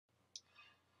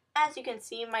as you can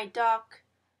see, my dock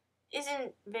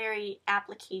isn't very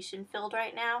application filled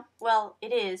right now. Well,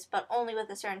 it is, but only with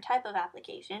a certain type of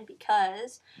application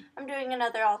because I'm doing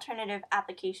another alternative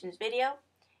applications video,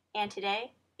 and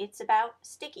today it's about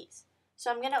Stickies.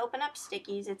 So I'm going to open up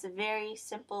Stickies. It's a very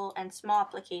simple and small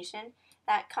application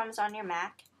that comes on your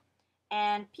Mac,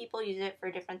 and people use it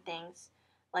for different things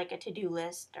like a to-do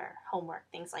list or homework,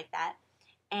 things like that.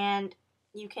 And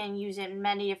you can use it in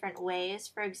many different ways.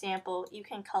 For example, you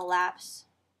can collapse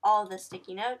all the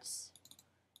sticky notes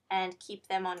and keep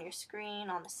them on your screen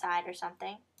on the side or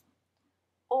something.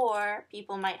 Or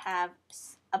people might have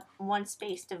one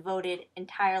space devoted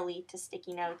entirely to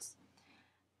sticky notes,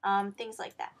 things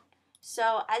like that.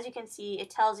 So as you can see, it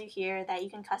tells you here that you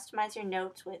can customize your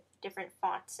notes with different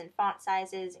fonts and font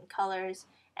sizes and colors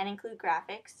and include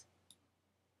graphics.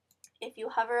 If you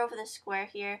hover over the square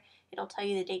here, it'll tell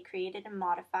you the date created and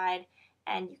modified,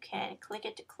 and you can click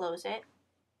it to close it.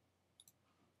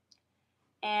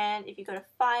 And if you go to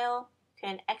File, you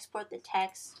can export the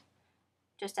text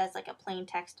just as like a plain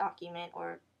text document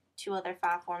or 2 other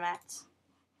file formats.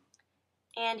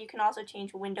 And you can also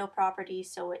change window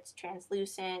properties so it's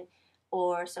translucent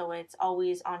or so it's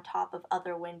always on top of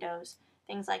other windows,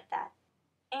 things like that.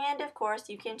 And of course,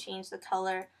 you can change the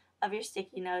color of your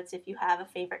sticky notes if you have a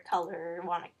favorite color or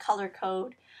want to color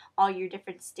code all your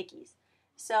different stickies.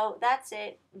 So that's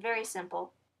it, very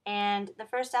simple. And the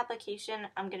first application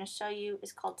I'm going to show you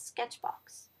is called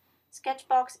Sketchbox.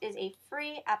 Sketchbox is a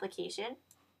free application,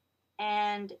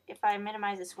 and if I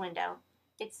minimize this window,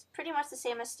 it's pretty much the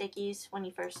same as Stickies when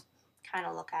you first kind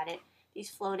of look at it, these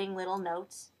floating little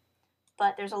notes,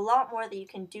 but there's a lot more that you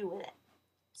can do with it.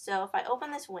 So if I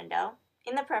open this window,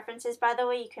 in the preferences, by the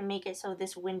way, you can make it so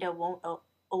this window won't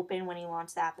open when you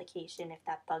launch the application if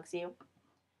that bugs you.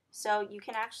 So you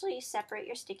can actually separate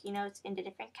your sticky notes into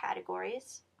different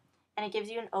categories, and it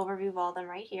gives you an overview of all of them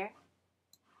right here.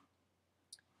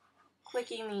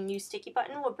 Clicking the New Sticky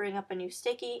button will bring up a new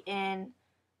sticky in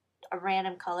a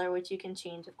random color, which you can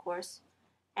change, of course.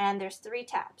 And there's 3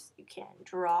 tabs. You can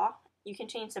draw, you can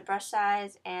change the brush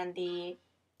size and the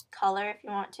color if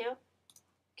you want to. You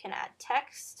can add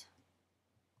text,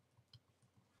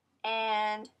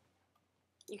 and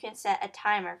you can set a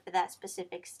timer for that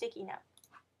specific sticky note.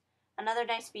 Another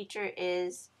nice feature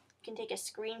is you can take a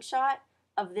screenshot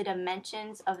of the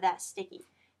dimensions of that sticky.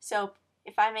 So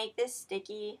if I make this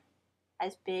sticky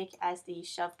as big as the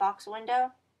shovebox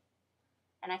window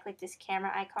and I click this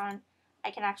camera icon, I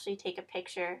can actually take a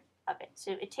picture of it.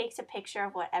 So it takes a picture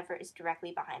of whatever is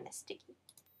directly behind the sticky.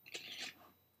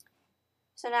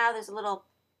 So now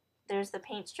there's the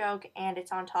paint stroke, and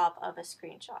it's on top of a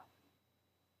screenshot.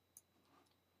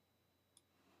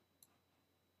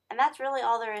 And that's really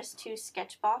all there is to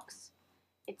Sketchbox.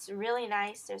 It's really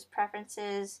nice. There's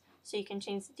preferences, so you can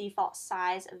change the default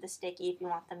size of the sticky if you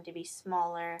want them to be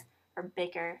smaller or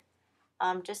bigger.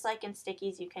 Just like in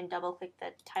Stickies, you can double click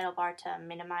the title bar to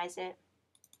minimize it.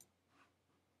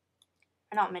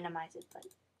 Or not minimize it, but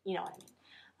you know what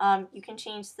I mean. You can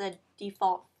change the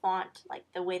default font, like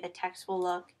the way the text will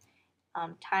look,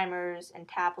 timers and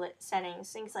tablet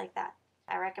settings, things like that.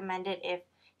 I recommend it if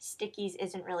Stickies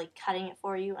isn't really cutting it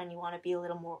for you and you want to be a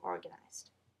little more organized.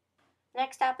 The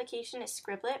next application is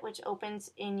Scriptlet, which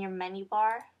opens in your menu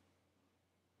bar.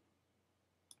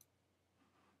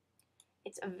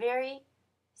 It's a very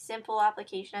simple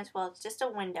application as well. It's just a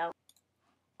window.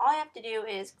 All you have to do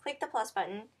is click the plus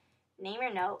button, name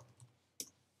your note,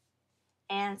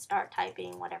 and start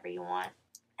typing whatever you want.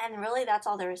 And really that's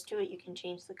all there is to it. You can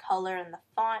change the color and the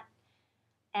font,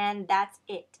 and that's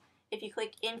it. If you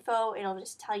click info, it'll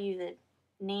just tell you the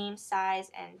name, size,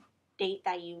 and date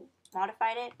that you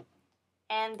modified it.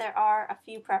 And there are a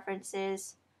few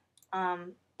preferences,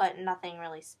 but nothing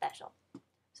really special.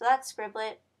 So that's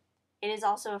Scriptlet. It is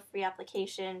also a free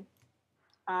application.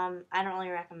 I don't really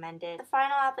recommend it. The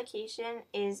final application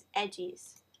is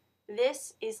Edgies.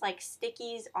 This is like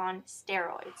Stickies on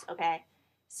steroids, okay?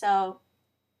 So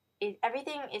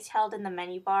everything is held in the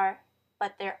menu bar,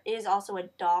 but there is also a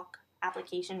dock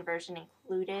application version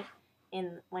included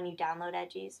when you download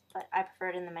Edgies, but I prefer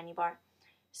it in the menu bar.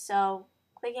 So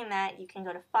clicking that, you can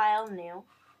go to File, New,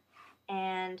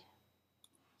 and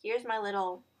here's my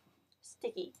little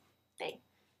sticky thing.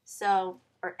 So,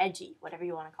 or edgy, whatever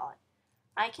you want to call it.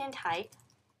 I can type,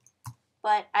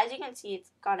 but as you can see, it's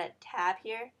got a tab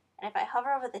here, and if I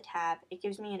hover over the tab, it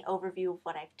gives me an overview of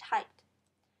what I've typed.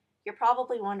 You're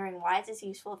probably wondering, why is this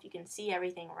useful if you can see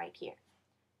everything right here?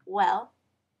 Well,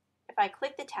 if I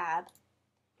click the tab,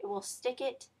 it will stick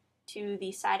it to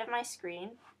the side of my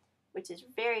screen, which is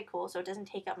very cool, so it doesn't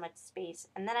take up much space,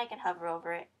 and then I can hover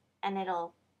over it, and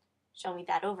it'll show me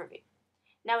that overview.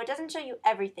 Now it doesn't show you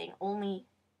everything, only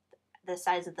the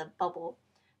size of the bubble,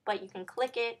 but you can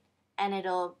click it and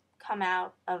it'll come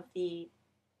out of the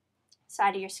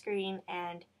side of your screen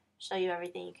and show you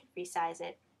everything. You can resize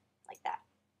it like that.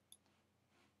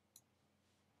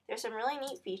 There's some really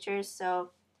neat features,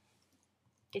 so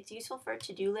it's useful for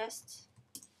to-do lists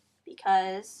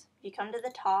because if you come to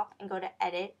the top and go to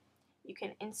edit, you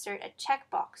can insert a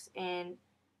checkbox in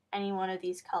any one of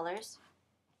these colors.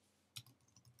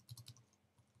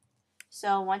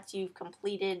 So once you've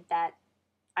completed that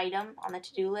item on the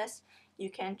to-do list, you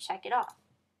can check it off.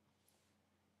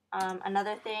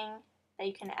 Another thing that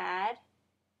you can add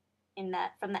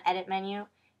from the edit menu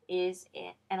is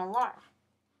an alarm.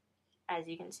 As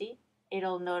you can see,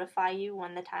 it'll notify you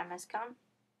when the time has come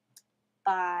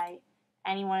by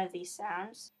any one of these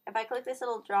sounds. If I click this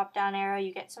little drop down arrow,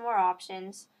 you get some more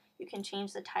options. You can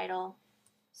change the title.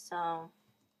 So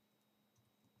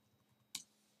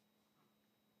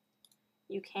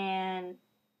you can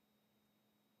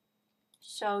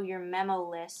show your memo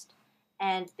list,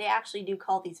 and they actually do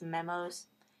call these memos.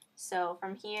 So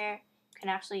from here, you can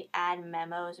actually add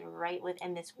memos right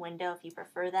within this window if you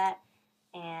prefer that,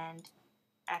 and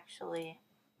actually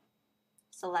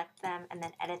select them and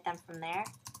then edit them from there.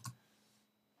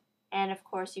 And of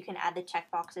course, you can add the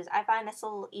checkboxes. I find this a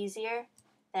little easier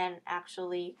than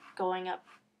actually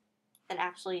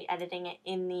editing it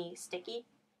in the sticky.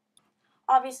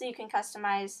 Obviously, you can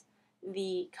customize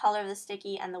the color of the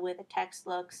sticky and the way the text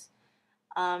looks.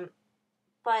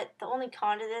 But the only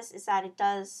con to this is that it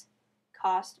does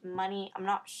cost money. I'm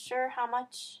not sure how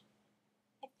much.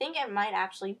 I think it might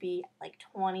actually be like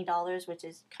 $20, which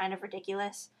is kind of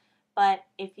ridiculous. But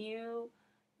if you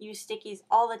use stickies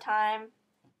all the time,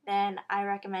 then I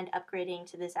recommend upgrading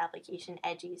to this application,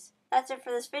 Edgies. That's it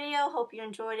for this video. Hope you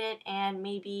enjoyed it and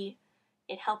maybe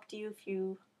it helped you if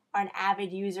you are an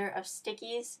avid user of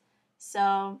stickies.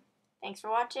 So thanks for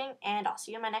watching, and I'll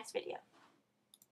see you in my next video.